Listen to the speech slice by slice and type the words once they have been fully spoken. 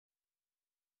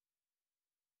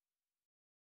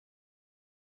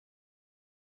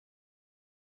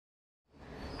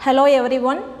Hello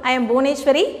everyone, I am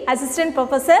Bhuvaneshwari, Assistant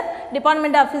Professor,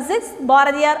 Department of Physics,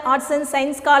 Bharathiyar Arts and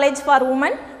Science College for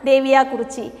Women,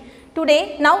 DEVIYAKURICHI.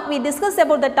 Today, now we discuss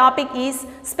about the topic is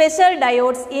special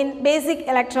diodes in basic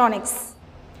electronics.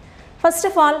 First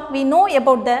of all, we know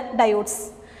about the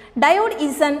diodes. Diode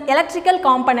is an electrical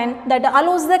component that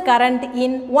allows the current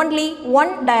in only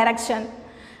one direction.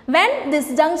 When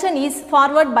this junction is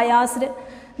forward biased,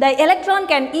 the electron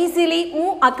can easily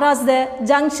move across the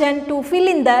junction to fill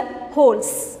in the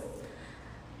holes,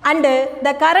 and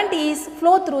the current is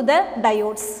flow through the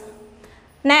diodes.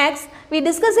 Next, we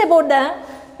discuss about the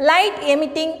light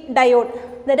emitting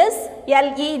diode, that is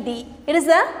LED. It is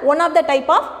one of the type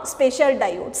of special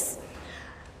diodes.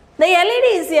 The LED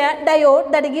is a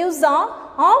diode that gives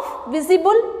off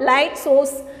visible light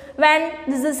source when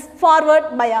this is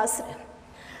forward biased.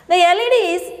 The LED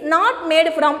is not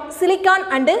made from silicon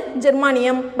and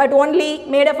germanium, but only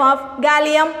made up of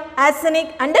gallium,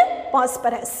 arsenic and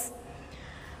phosphorus.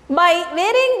 By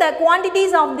varying the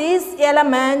quantities of these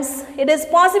elements, it is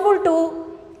possible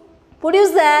to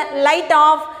produce the light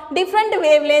of different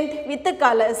wavelength with the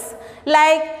colors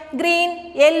like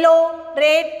green, yellow,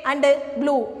 red and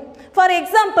blue. For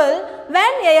example,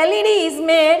 when a LED is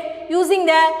made using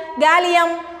the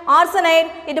gallium arsenide,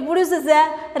 it produces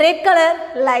a red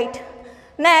color light.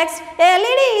 Next, a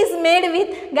LED is made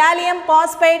with gallium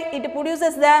phosphide, it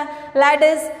produces the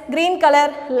lattice green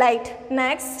color light.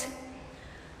 Next,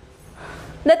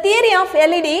 the theory of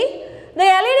LED. The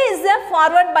LED is the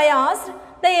forward biased.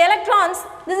 The electrons,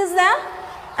 this is the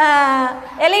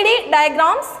LED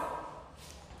diagrams.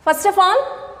 First of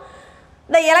all,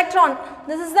 the electron,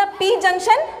 this is the P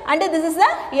junction and this is the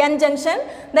N junction.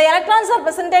 The electrons are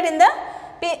presented in the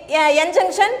N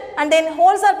junction and then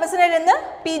holes are presented in the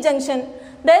P junction.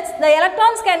 Thus, the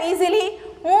electrons can easily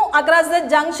move across the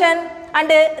junction and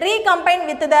recombine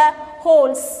with the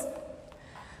holes.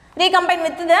 Recombine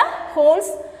with the holes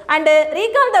and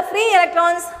recall the free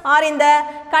electrons are in the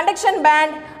conduction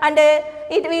band and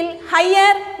it will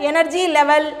higher energy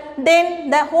level than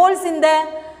the holes in the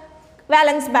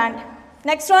valence band.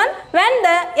 Next one, when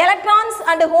the electrons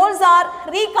and holes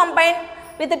are recombined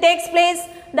with takes place,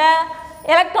 the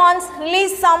electrons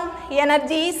release some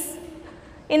energies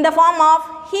in the form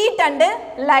of heat and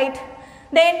light.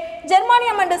 Then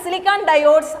germanium and silicon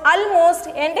diodes almost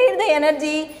enter the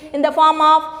energy in the form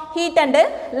of heat and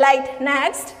light.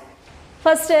 Next,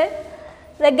 first the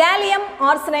gallium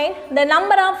arsenide, the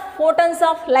number of photons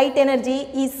of light energy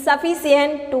is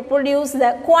sufficient to produce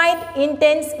the quite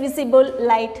intense visible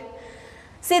light.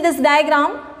 See this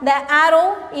diagram, the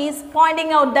arrow is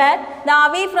pointing out that the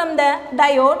away from the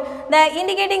diode, the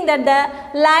indicating that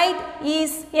the light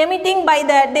is emitting by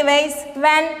the device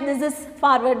when this is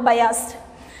forward biased.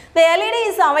 The LED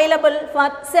is available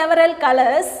for several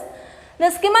colors.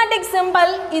 The schematic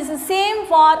symbol is the same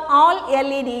for all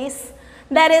LEDs.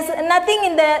 There is nothing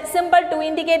in the symbol to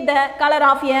indicate the color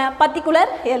of a particular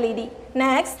LED.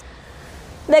 Next,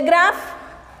 the graph,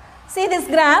 see this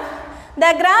graph.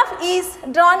 The graph is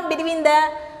drawn between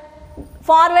the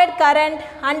forward current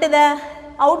and the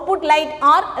output light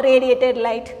or radiated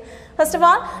light. First of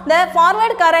all, the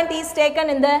forward current is taken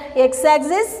in the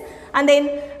x-axis and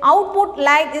then output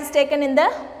light is taken in the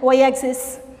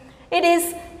y-axis. It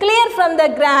is clear from the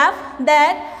graph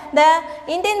that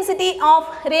the intensity of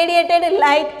radiated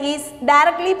light is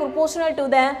directly proportional to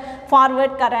the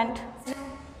forward current.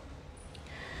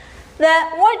 The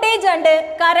voltage and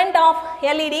current of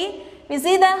LED, we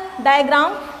see the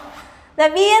diagram. The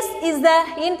Vs is the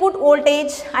input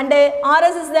voltage and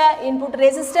Rs is the input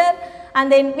resistor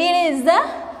and then Vd is the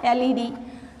LED.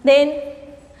 Then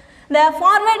the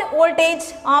forward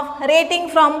voltage of rating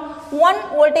from 1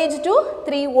 voltage to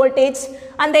 3 voltage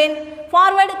and then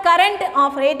forward current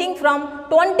of rating from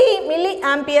 20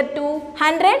 milliampere to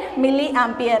 100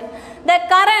 milliampere. The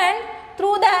current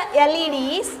through the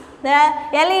LEDs, the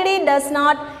LED does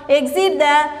not exceed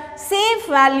the safe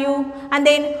value and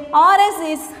then Rs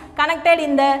is connected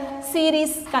in the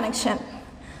series connection.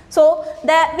 So,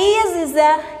 the Vs is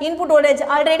the input voltage,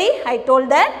 already I told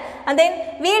that, and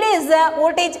then Vd is the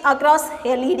voltage across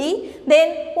LED,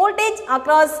 then voltage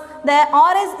across the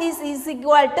Rs is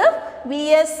equal to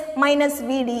Vs minus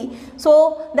Vd.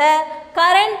 So, the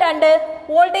current and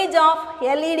voltage of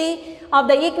LED of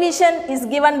the equation is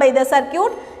given by the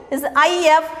circuit is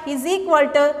IF is equal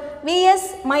to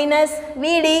Vs minus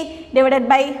Vd divided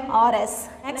by Rs.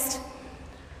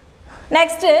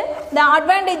 Next, the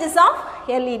advantages of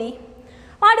LED.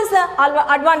 What is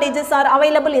the advantages are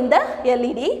available in the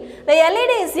LED? The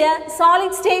LED is a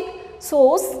solid state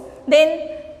source, then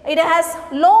it has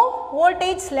low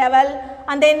voltage level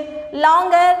and then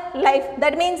longer life,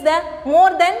 that means the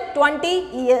more than 20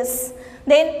 years.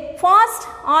 Then fast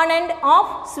on and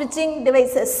off switching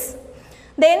devices.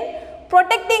 Then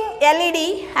protecting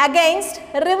LED against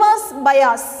reverse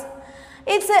bias.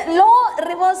 It's a low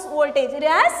reverse voltage. It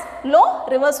has low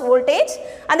reverse voltage.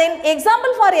 And then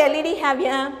example for LED have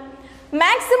a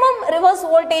maximum reverse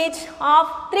voltage of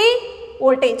 3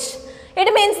 voltage.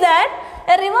 It means that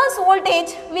a reverse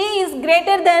voltage V is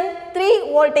greater than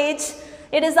 3 voltage.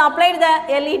 It is applied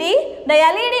the LED. The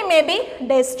LED may be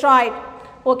destroyed.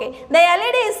 Okay. The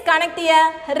LED is connected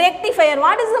a rectifier.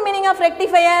 What is the meaning of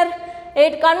rectifier?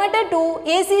 It converted to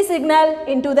AC signal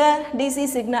into the DC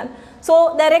signal.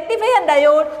 So the rectifier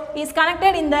diode is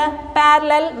connected in the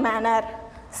parallel manner.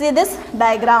 See this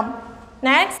diagram.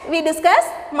 Next we discuss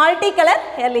multicolor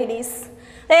LEDs.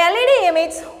 The LED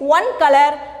emits one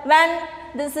color when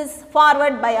this is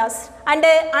forward biased and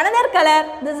another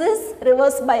color this is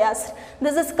reverse biased.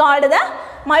 This is called the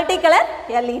multicolor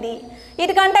LED.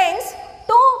 It contains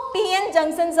 2 PN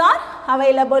junctions are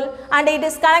available and it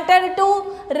is connected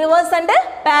to reverse and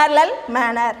parallel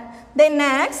manner. Then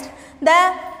next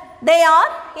they are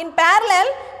in parallel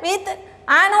with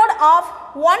anode of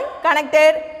one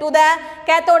connected to the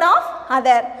cathode of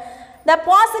other. The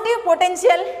positive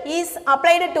potential is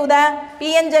applied to the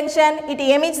PN junction. It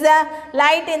emits the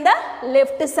light in the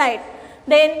left side.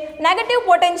 Then negative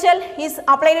potential is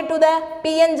applied to the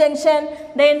PN junction.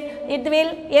 Then it will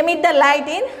emit the light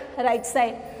in right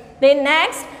side. Then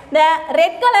next the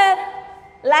red color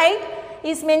light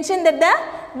is mentioned that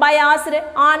the biased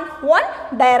on one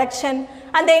direction.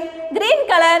 And then green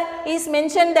color is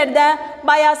mentioned that the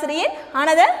biased in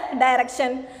another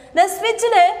direction. The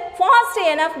switched fast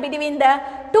enough between the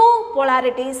two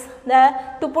polarities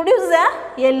to produce the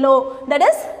yellow, that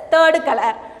is third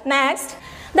color. Next,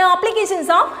 the applications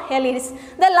of LEDs.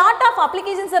 The lot of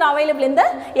applications are available in the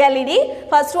LED.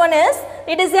 First one is,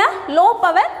 it is a low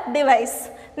power device.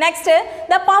 Next,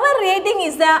 the power rating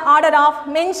is the order of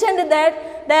mentioned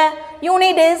that the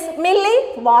unit is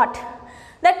milliwatt.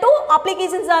 The two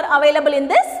applications are available in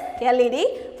this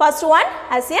LED. First one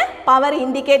as a power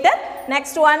indicator.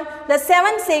 Next one, the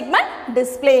 7-segment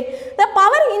display. The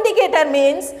power indicator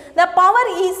means the power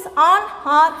is on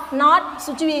or not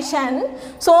situation.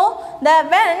 So,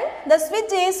 when the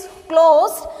switch is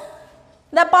closed,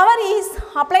 the power is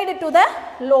applied to the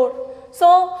load.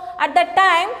 So, at that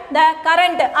time the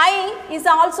current I is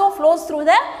also flows through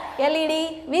the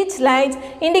LED which lights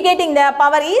indicating the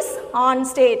power is on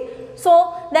state.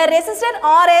 So, the resistor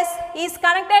RS is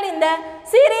connected in the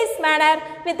series manner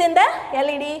within the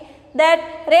LED.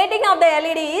 That rating of the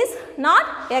LED is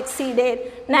not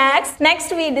exceeded.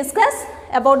 Next we discuss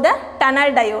about the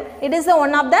tunnel diode. It is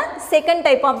one of the second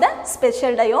type of the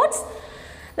special diodes.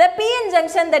 The PN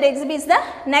junction that exhibits the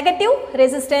negative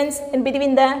resistance in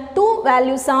between the two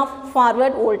values of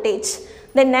forward voltage.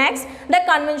 Then next, the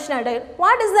conventional diode.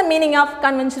 What is the meaning of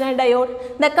conventional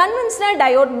diode? The conventional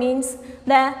diode means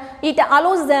that it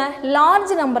allows the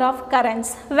large number of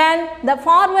currents when the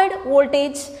forward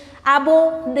voltage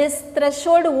above this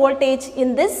threshold voltage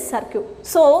in this circuit.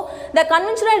 So, the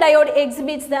conventional diode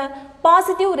exhibits the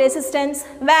positive resistance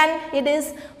when it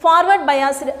is forward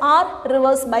biased or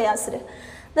reverse biased.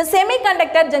 The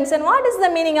semiconductor junction, what is the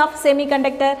meaning of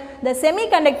semiconductor? The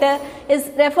semiconductor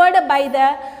is referred by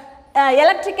the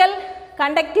electrical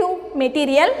conductive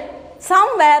material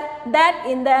somewhere that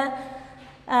in the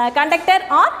conductor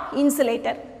or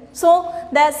insulator. So,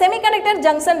 the semiconductor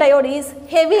junction diode is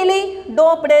heavily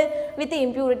doped with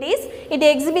impurities. It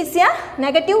exhibits a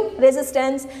negative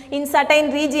resistance in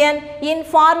certain region in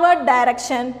forward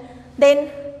direction. Then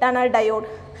tunnel diode.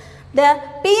 The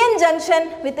PN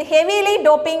junction with heavily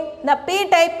doping the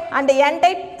P-type and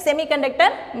N-type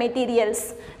semiconductor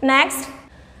materials. Next,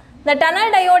 the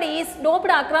tunnel diode is doped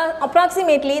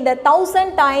approximately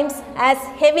 1,000 times as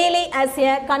heavily as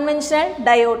a conventional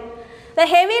diode. The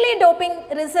heavily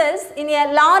doping results in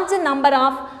a large number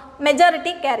of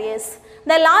majority carriers.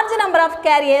 The large number of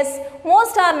carriers,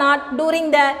 most are not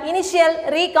during the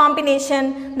initial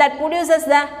recombination that produces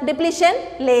the depletion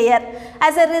layer.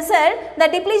 As a result, the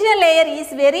depletion layer is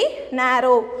very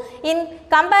narrow. In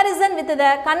comparison with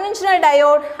the conventional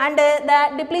diode, and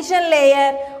the depletion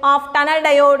layer of tunnel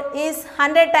diode is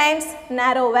 100 times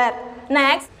narrower.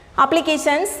 Next,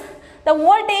 applications. The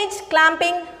voltage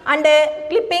clamping and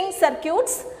clipping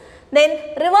circuits, then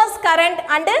reverse current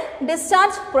and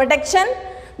discharge protection,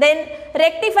 then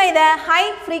rectify the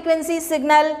high frequency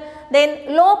signal,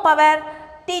 then low power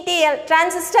TTL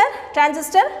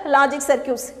transistor logic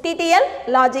circuits, TTL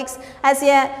logics as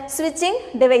a switching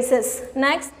devices.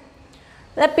 Next,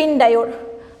 the PIN diode.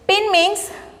 PIN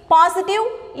means positive,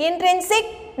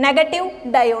 intrinsic, negative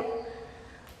diode.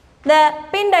 The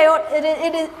PIN diode,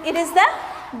 it is the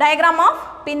diagram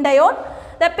of PIN diode.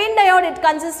 The PIN diode, it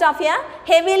consists of a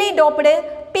heavily doped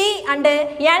P and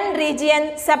N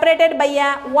region separated by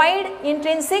a wide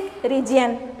intrinsic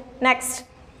region. Next,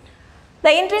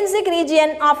 the intrinsic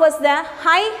region offers the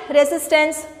high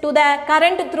resistance to the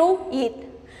current through it.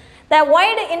 The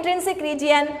wide intrinsic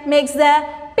region makes the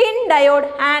PIN diode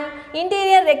an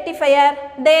interior rectifier.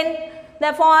 Then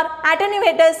for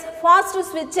attenuators, fast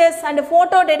switches and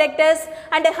photodetectors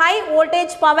and high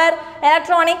voltage power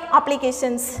electronic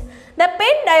applications. The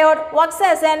PIN diode works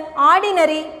as an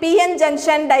ordinary PN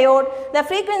junction diode. The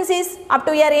frequencies up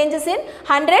to a range is in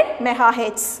 100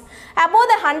 MHz. Above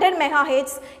the 100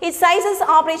 MHz, it sizes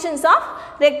operations of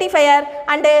rectifier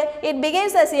and it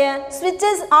behaves as a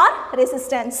switches or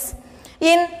resistance.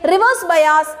 In reverse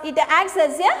bias, it acts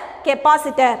as a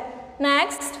capacitor.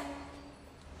 Next,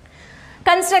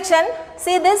 construction.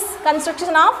 See this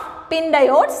construction of PIN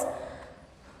diodes.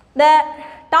 The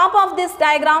top of this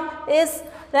diagram is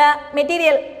the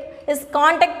material is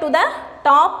contact to the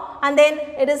top, and then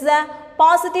it is the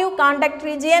positive contact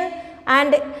region,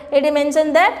 and it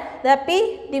mentioned that the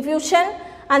P diffusion,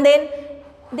 and then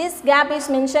this gap is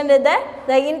mentioned that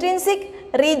the intrinsic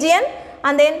region,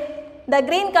 and then the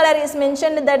green color is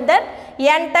mentioned that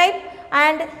N type,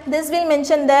 and this will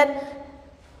mention that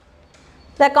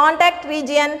the contact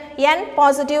region N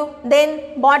positive,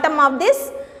 then bottom of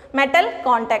this metal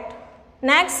contact.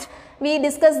 Next, we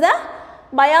discuss the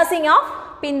biasing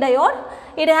of PIN diode.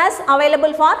 It has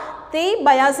available for 3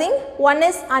 biasing. One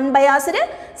is unbiased,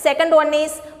 second one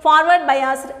is forward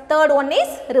biased, third one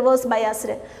is reverse biased.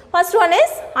 First one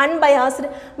is unbiased.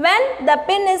 When the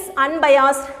PIN is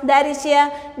unbiased, there is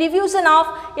a diffusion of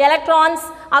electrons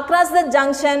across the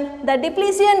junction. The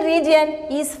depletion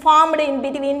region is formed in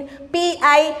between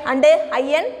Pi and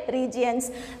In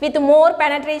regions with more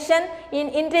penetration in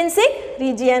intrinsic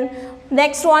region.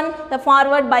 Next one, the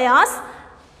forward bias.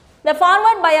 The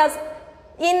forward bias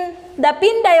in the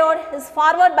PIN diode is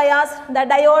forward bias. The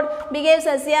diode behaves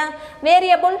as a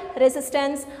variable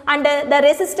resistance, and the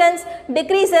resistance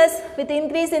decreases with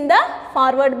increase in the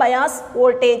forward bias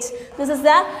voltage. This is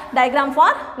the diagram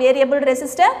for variable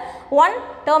resistor. One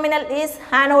terminal is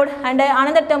anode and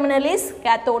another terminal is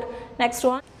cathode. Next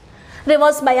one,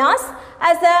 reverse bias.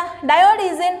 As the diode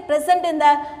is present in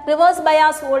the reverse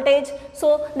bias voltage,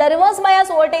 so the reverse bias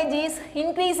voltage is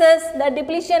increases, the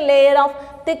depletion layer of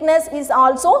thickness is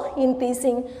also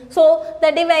increasing. So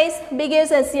the device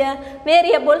behaves as a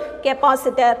variable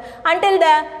capacitor until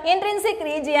the intrinsic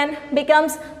region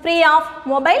becomes free of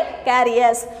mobile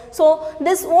carriers. So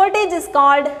this voltage is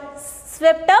called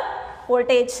swept up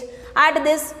voltage. At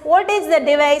this voltage, the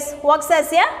device works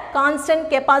as a constant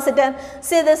capacitor.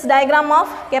 See this diagram of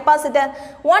capacitor.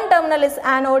 One terminal is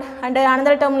anode and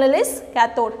another terminal is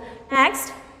cathode.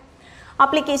 Next,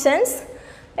 applications.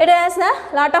 It has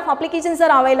a lot of applications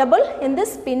are available in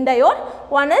this PIN diode.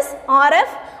 One is RF.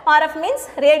 RF means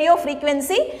radio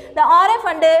frequency. The RF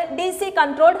and DC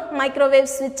controlled microwave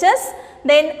switches.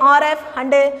 Then RF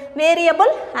and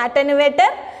variable attenuator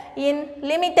in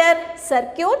limiter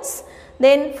circuits.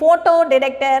 Then photo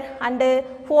detector and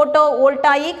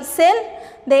photovoltaic cell,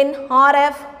 then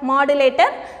RF modulator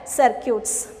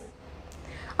circuits.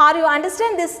 Are you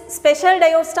understand this special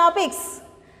diodes topics?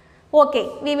 Okay,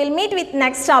 we will meet with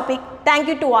next topic. Thank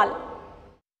you to all.